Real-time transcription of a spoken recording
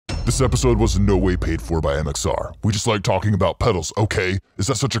This episode was in no way paid for by MXR. We just like talking about pedals, okay? Is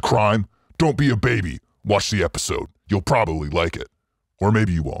that such a crime? Don't be a baby. Watch the episode. You'll probably like it. Or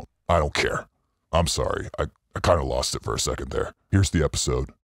maybe you won't. I don't care. I'm sorry. I kind of lost it for a second there. Here's the episode.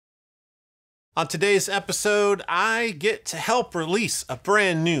 On today's episode, I get to help release a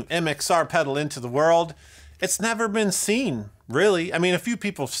brand new MXR pedal into the world. It's never been seen, really. I mean, a few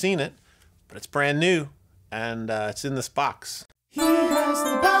people have seen it, but it's brand new, and it's in this box. He has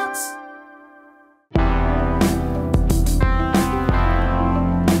the box.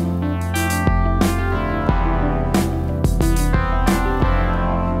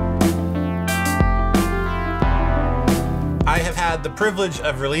 I have had the privilege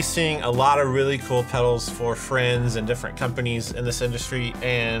of releasing a lot of really cool pedals for friends and different companies in this industry,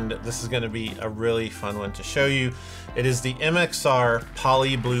 and this is going to be a really fun one to show you. It is the MXR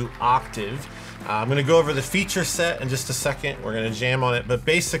Poly Blue Octave. I'm going to go over the feature set in just a second. We're going to jam on it, but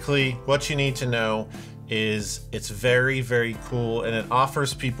basically what you need to know is it's very, very cool, and it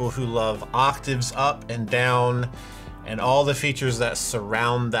offers people who love octaves up and down and all the features that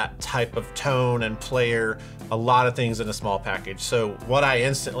surround that type of tone and player, a lot of things in a small package. So what I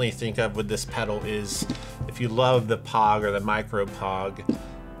instantly think of with this pedal is if you love the Pog or the micro Pog,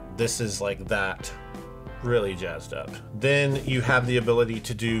 this is like that, really jazzed up. Then you have the ability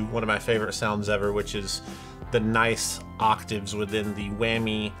to do one of my favorite sounds ever, which is the nice octaves within the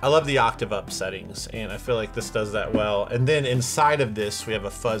whammy. I love the Octave Up settings, and I feel like this does that well. And then inside of this, we have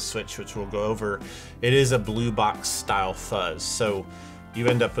a fuzz switch, which we'll go over. It is a blue box style fuzz. So you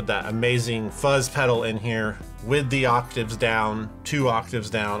end up with that amazing fuzz pedal in here with the octaves down, 2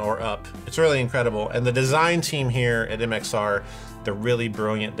 octaves down or up. It's really incredible. And the design team here at MXR, they're really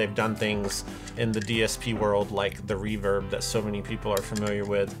brilliant. They've done things in the DSP world like the Reverb that so many people are familiar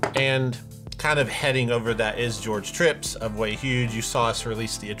with. And kind of heading over that is George Trips of Way Huge. You saw us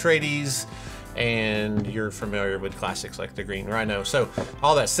release the Apparatus, and you're familiar with classics like the Green Rhino. So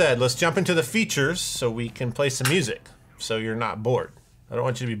all that said, let's jump into the features so we can play some music so you're not bored. I don't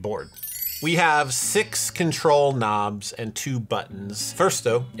want you to be bored. We have 6 control knobs and 2 buttons. First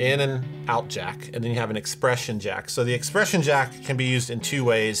though, in and out jack, and then you have an expression jack. So the expression jack can be used in 2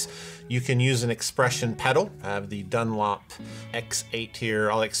 ways. You can use an expression pedal. I have the Dunlop X8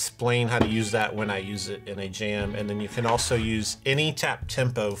 here. I'll explain how to use that when I use it in a jam. And then you can also use any tap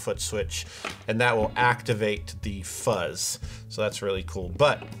tempo foot switch, and that will activate the fuzz. So that's really cool.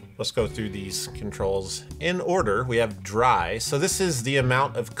 But let's go through these controls in order. We have dry. So this is the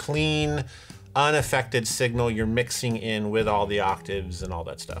amount of clean, unaffected signal you're mixing in with all the octaves and all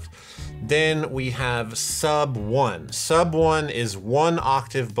that stuff. Then we have sub 1. Sub 1 is 1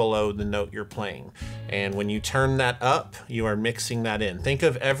 octave below the note you're playing. And when you turn that up, you are mixing that in. Think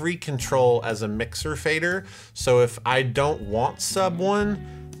of every control as a mixer fader. So if I don't want sub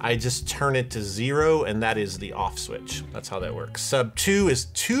 1, I just turn it to 0, and that is the off switch. That's how that works. Sub 2 is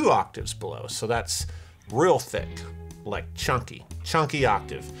 2 octaves below, so that's real thick, like chunky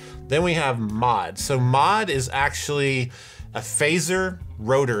octave. Then we have mod. So mod is actually a phaser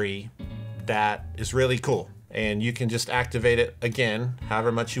rotary that is really cool. And you can just activate it again,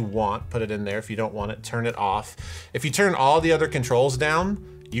 however much you want, put it in there. If you don't want it, turn it off. If you turn all the other controls down,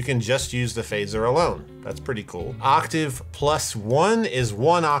 you can just use the phaser alone. That's pretty cool. Octave plus 1 is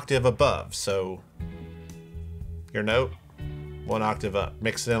 1 octave above. So your note, 1 octave up.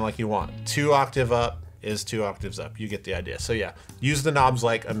 Mix it in like you want. 2 octave up is 2 octaves up. You get the idea. So yeah, use the knobs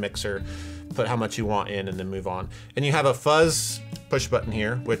like a mixer, put how much you want in and then move on. And you have a fuzz push button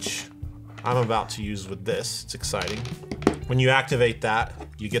here, which I'm about to use with this. It's exciting. When you activate that,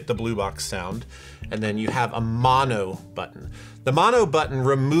 you get the blue box sound, and then you have a mono button. The mono button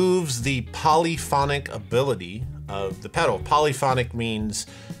removes the polyphonic ability of the pedal. Polyphonic means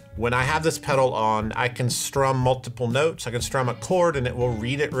when I have this pedal on, I can strum multiple notes. I can strum a chord and it will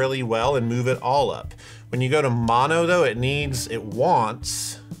read it really well and move it all up. When you go to mono though, it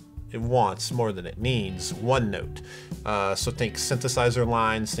wants more than it needs 1 note. So think synthesizer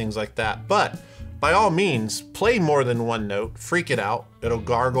lines, things like that. But by all means, play more than 1 note, freak it out. It'll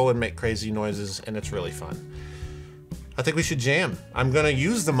gargle and make crazy noises, and it's really fun. I think we should jam. I'm gonna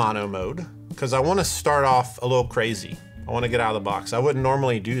use the mono mode because I wanna start off a little crazy. I wanna get out of the box. I wouldn't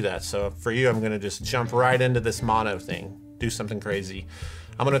normally do that, so for you, I'm gonna just jump right into this mono thing, do something crazy.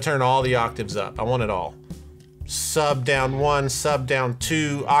 I'm gonna turn all the octaves up. I want it all. Sub down 1, sub down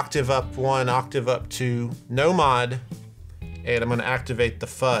 2, octave up 1, octave up 2, no mod, and I'm gonna activate the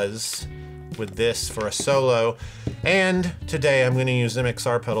fuzz with this for a solo. And today I'm gonna use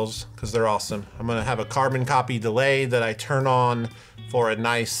MXR pedals because they're awesome. I'm gonna have a carbon copy delay that I turn on for a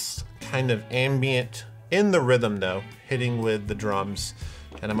nice kind of ambient, in the rhythm though, hitting with the drums.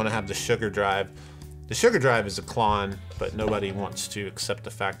 and I'm gonna have the Sugar Drive. The Sugar Drive is a clone, but nobody wants to accept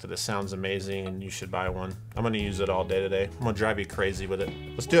the fact that it sounds amazing and you should buy one. I'm gonna use it all day today. I'm gonna drive you crazy with it.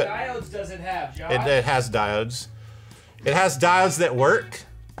 Let's do it. What diodes does it have, Josh? It has diodes. It has diodes that work.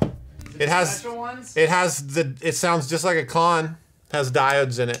 It has special ones? it sounds just like a clone. Has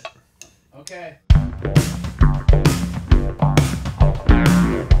diodes in it. Okay.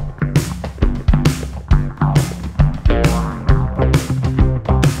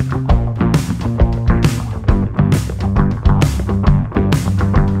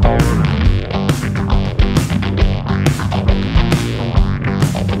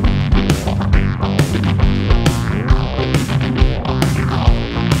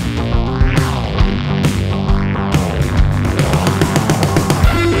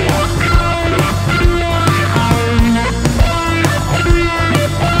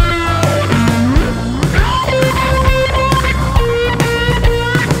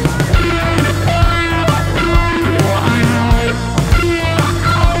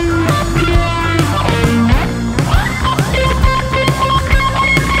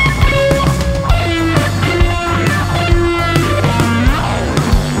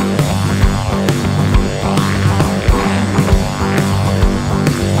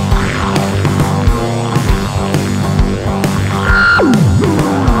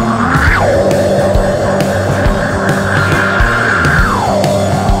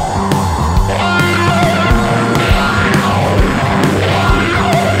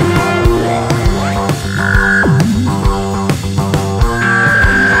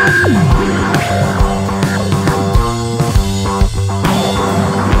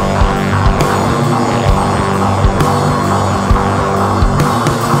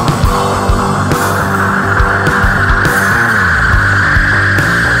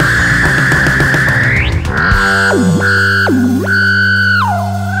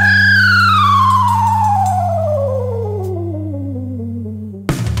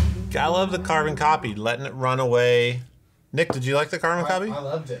 I love the carbon copy, letting it run away. Nick, did you like the carbon copy? I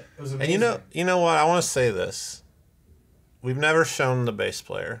loved it. It was And amazing. you know what? I want to say this. We've never shown the bass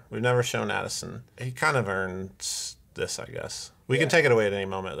player. We've never shown Addison. He kind of earns this, I guess. We can take it away at any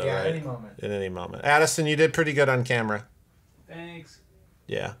moment, though, Yeah, right? at any moment. At any moment. Addison, you did pretty good on camera. Thanks.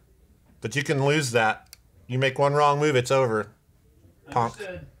 Yeah. But you can lose that. You make one wrong move, it's over. Punk.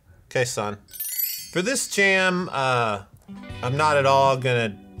 Understood. Okay, son. For this jam, I'm not at all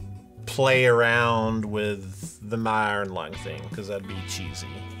gonna play around with the My Iron Lung thing, because that'd be cheesy.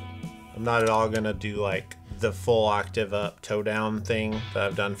 I'm not at all gonna do like the full octave up, toe down thing that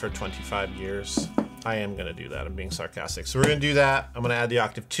I've done for 25 years. I am gonna do that, I'm being sarcastic. So we're gonna do that. I'm gonna add the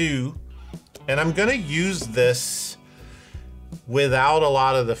octave 2, and I'm gonna use this without a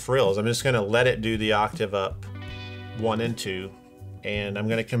lot of the frills. I'm just gonna let it do the octave up 1 and 2, and I'm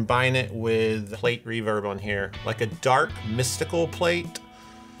gonna combine it with plate reverb on here, like a dark mystical plate.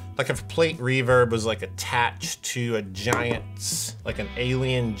 Like if plate reverb was like attached to a giant, like an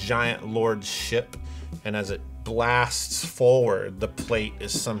alien giant lord ship, and as it blasts forward, the plate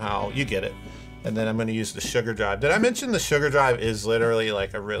is somehow, you get it. And then I'm gonna use the Sugar Drive. Did I mention the Sugar Drive is literally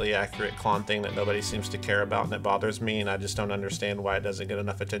like a really accurate clone thing that nobody seems to care about, and it bothers me, and I just don't understand why it doesn't get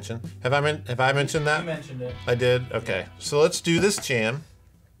enough attention. Have I mentioned that? You mentioned it. I did? Okay. So let's do this jam.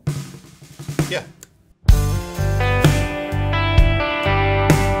 Yeah.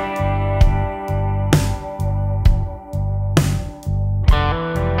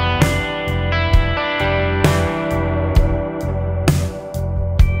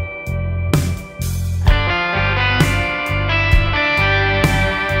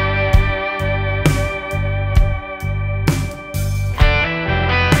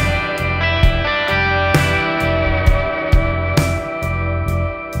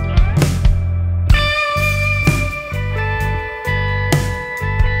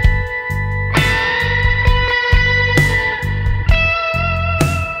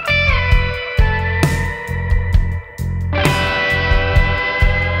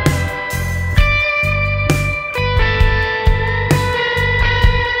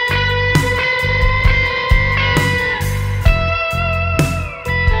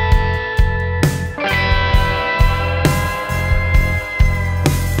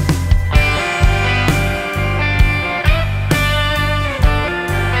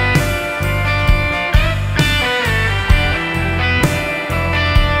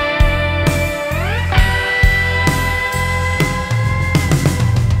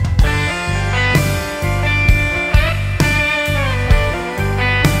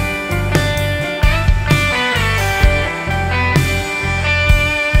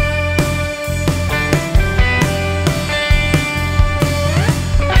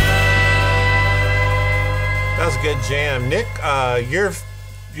 was a good jam. Nick,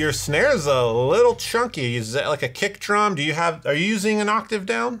 your snare's a little chunky. Is that like a kick drum? Are you using an octave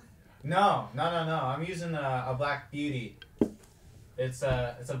down? No. I'm using a Black Beauty. It's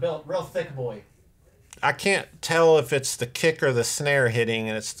a real thick boy. I can't tell if it's the kick or the snare hitting,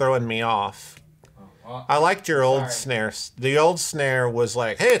 and it's throwing me off. Oh, well, I liked your old sorry. snare. The old snare was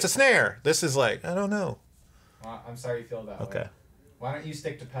like, hey, it's a snare. This is like, I don't know. Well, I'm sorry you feel that way. Okay. Why don't you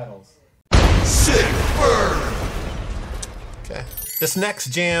stick to pedals? Sick burn! Okay. This next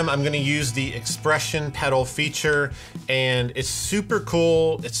jam, I'm gonna use the expression pedal feature, and it's super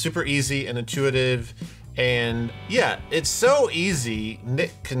cool, it's super easy and intuitive, and yeah, it's so easy,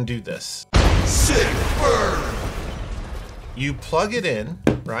 Nick can do this. Sick burn! You plug it in,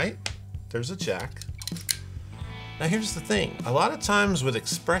 right? There's a jack. Now here's the thing, a lot of times with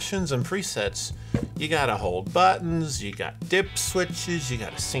expressions and presets, you gotta hold buttons, you got dip switches, you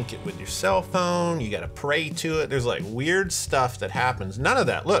gotta sync it with your cell phone, you gotta pray to it. There's like weird stuff that happens. None of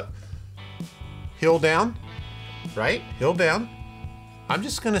that. Look, heel down, right? Heel down. I'm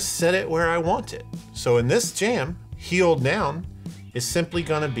just gonna set it where I want it. So in this jam, heel down is simply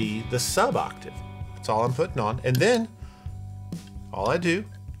gonna be the sub octave. That's all I'm putting on. And then all I do,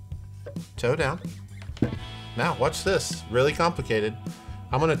 toe down. Now watch this, really complicated.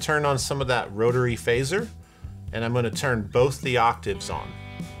 I'm gonna turn on some of that rotary phaser, and I'm gonna turn both the octaves on.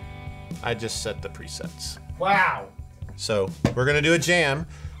 I just set the presets. Wow. So we're gonna do a jam,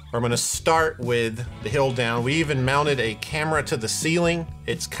 where I'm gonna start with the hill down. We even mounted a camera to the ceiling.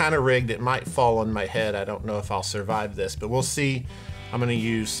 It's kind of rigged, it might fall on my head. I don't know if I'll survive this, but we'll see. I'm gonna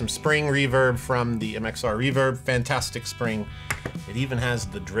use some spring reverb from the MXR Reverb, fantastic spring. It even has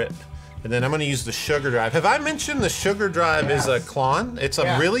the drip. And then I'm gonna use the Sugar Drive. Have I mentioned the Sugar Drive is a Klon? It's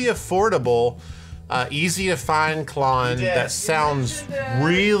a really affordable, easy to find Klon that sounds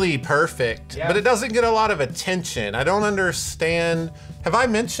really perfect, but it doesn't get a lot of attention. I don't understand. Have I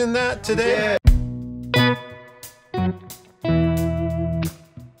mentioned that today?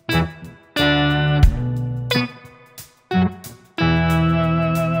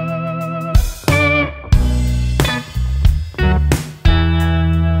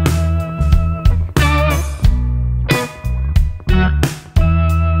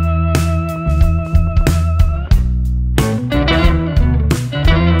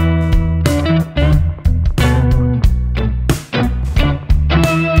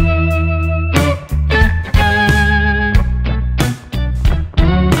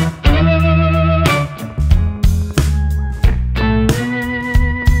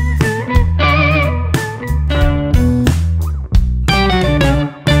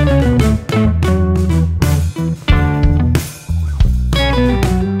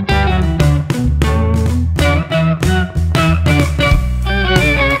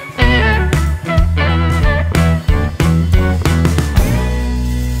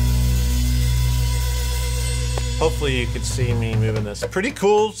 Hopefully you could see me moving this. Pretty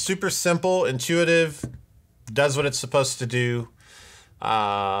cool, super simple, intuitive, does what it's supposed to do.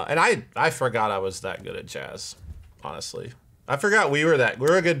 And I forgot I was that good at jazz, honestly. I forgot we're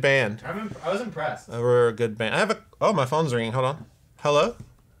a good band. I was impressed. We're a good band. Oh, my phone's ringing, hold on. Hello?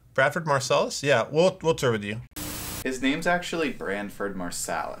 Bradford Marsalis? Yeah, we'll tour with you. His name's actually Branford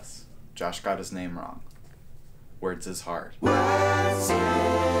Marsalis. Josh got his name wrong. Words is hard.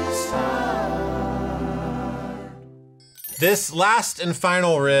 This last and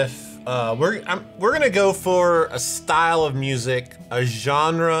final riff, we're gonna go for a style of music, a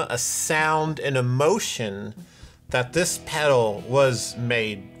genre, a sound, an emotion that this pedal was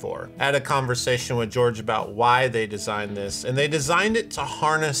made for. I had a conversation with George about why they designed this, and they designed it to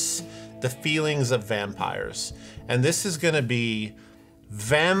harness the feelings of vampires. And this is gonna be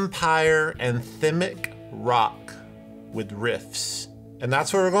vampire anthemic rock with riffs. And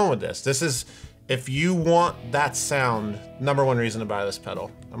that's where we're going with this. This is, if you want that sound, #1 reason to buy this pedal.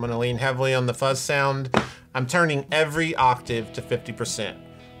 I'm gonna lean heavily on the fuzz sound. I'm turning every octave to 50%.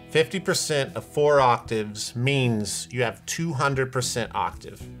 50% of 4 octaves means you have 200%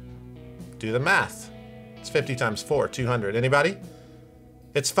 octave. Do the math. It's 50 times 4, 200. Anybody?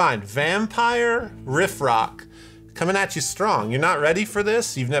 It's fine. Vampire riff rock coming at you strong. You're not ready for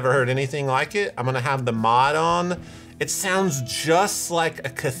this? You've never heard anything like it? I'm gonna have the mod on. It sounds just like a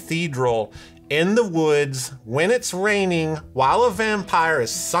cathedral in the woods when it's raining while a vampire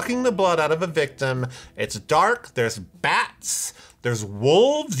is sucking the blood out of a victim. It's dark, there's bats, there's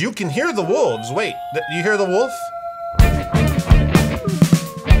wolves. You can hear the wolves. Wait, you hear the wolf?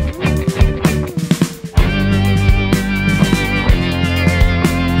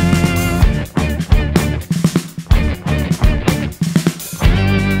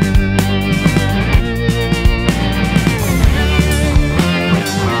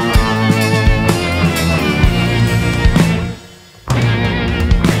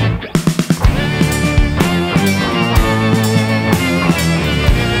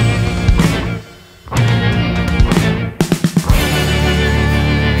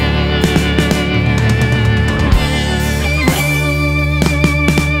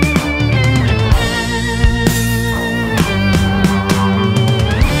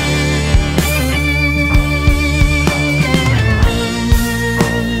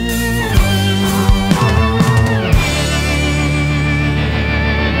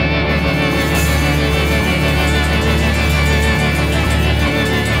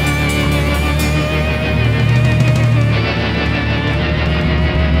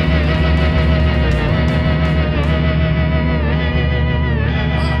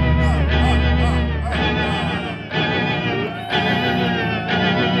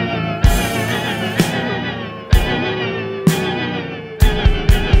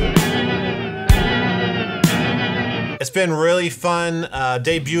 been really fun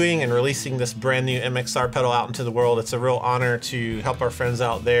debuting and releasing this brand new MXR pedal out into the world. It's a real honor to help our friends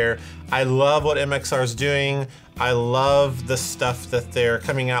out there. I love what MXR is doing. I love the stuff that they're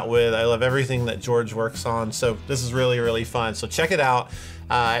coming out with. I love everything that George works on. So this is really, really fun. So check it out.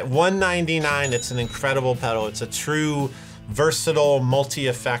 At $199, it's an incredible pedal. It's a true versatile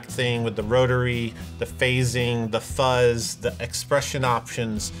multi-effect thing with the rotary, the phasing, the fuzz, the expression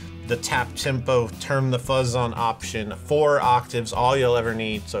options, the tap tempo, turn the fuzz on option, 4 octaves, all you'll ever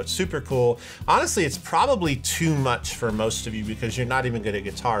need. So it's super cool. Honestly, it's probably too much for most of you because you're not even good at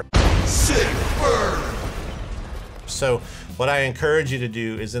guitar. Sick burn! So what I encourage you to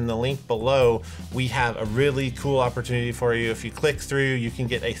do is in the link below, we have a really cool opportunity for you. If you click through, you can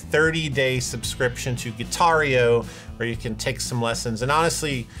get a 30-day subscription to Guitario where you can take some lessons. And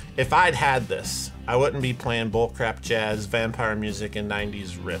honestly, if I'd had this, I wouldn't be playing bullcrap jazz, vampire music, and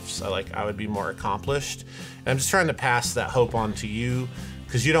 90s riffs. I would be more accomplished. And I'm just trying to pass that hope on to you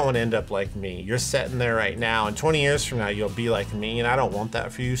because you don't want to end up like me. You're sitting there right now, and 20 years from now, you'll be like me, and I don't want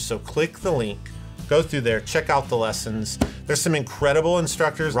that for you. So click the link. Go through there, check out the lessons. There's some incredible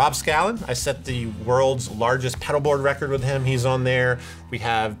instructors. Rob Scallon, I set the world's largest pedalboard record with him. He's on there. We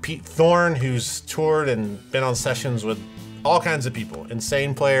have Pete Thorne, who's toured and been on sessions with all kinds of people,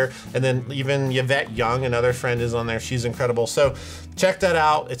 insane player. And then even Yvette Young, another friend, is on there. She's incredible. So check that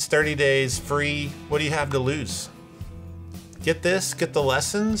out. It's 30 days free. What do you have to lose? Get this, get the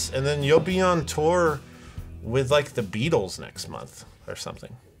lessons, and then you'll be on tour with like the Beatles next month or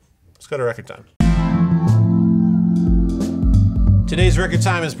something. Let's go to Record Time. Today's Record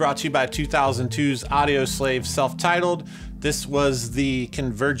Time is brought to you by 2002's Audioslave self-titled. This was the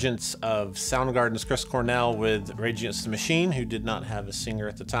convergence of Soundgarden's Chris Cornell with Rage Against the Machine, who did not have a singer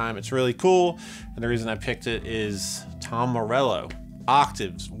at the time. It's really cool, and the reason I picked it is Tom Morello.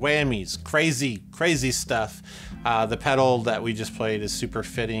 Octaves, whammies, crazy, crazy stuff. The pedal that we just played is super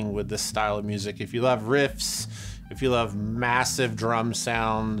fitting with this style of music. If you love riffs, if you love massive drum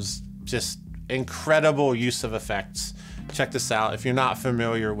sounds, just incredible use of effects, check this out. If you're not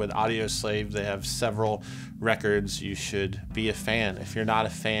familiar with Audioslave, they have several records. You should be a fan. If you're not a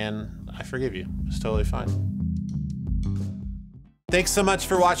fan, I forgive you. It's totally fine. Thanks so much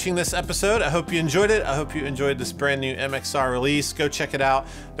for watching this episode. I hope you enjoyed it. I hope you enjoyed this brand new MXR release. Go check it out.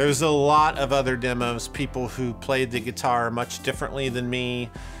 There's a lot of other demos, people who played the guitar much differently than me.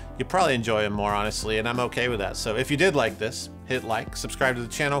 You'll probably enjoy them more, honestly, and I'm okay with that. So if you did like this, hit like, subscribe to the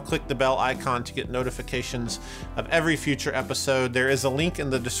channel, click the bell icon to get notifications of every future episode. There is a link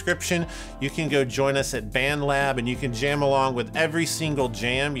in the description. You can go join us at BandLab and you can jam along with every single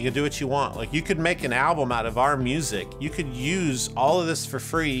jam. You can do what you want. Like, you could make an album out of our music. You could use all of this for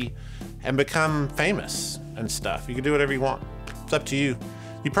free and become famous and stuff. You can do whatever you want. It's up to you.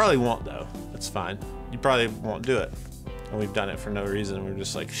 You probably won't, though. That's fine. You probably won't do it. And we've done it for no reason. We're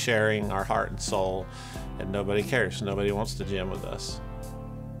just like sharing our heart and soul, and nobody cares. Nobody wants to jam with us.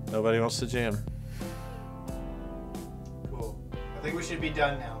 Nobody wants to jam. Cool. I think we should be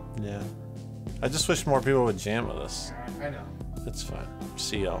done now. Yeah. I just wish more people would jam with us. I know. It's fine.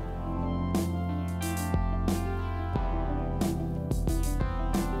 See y'all.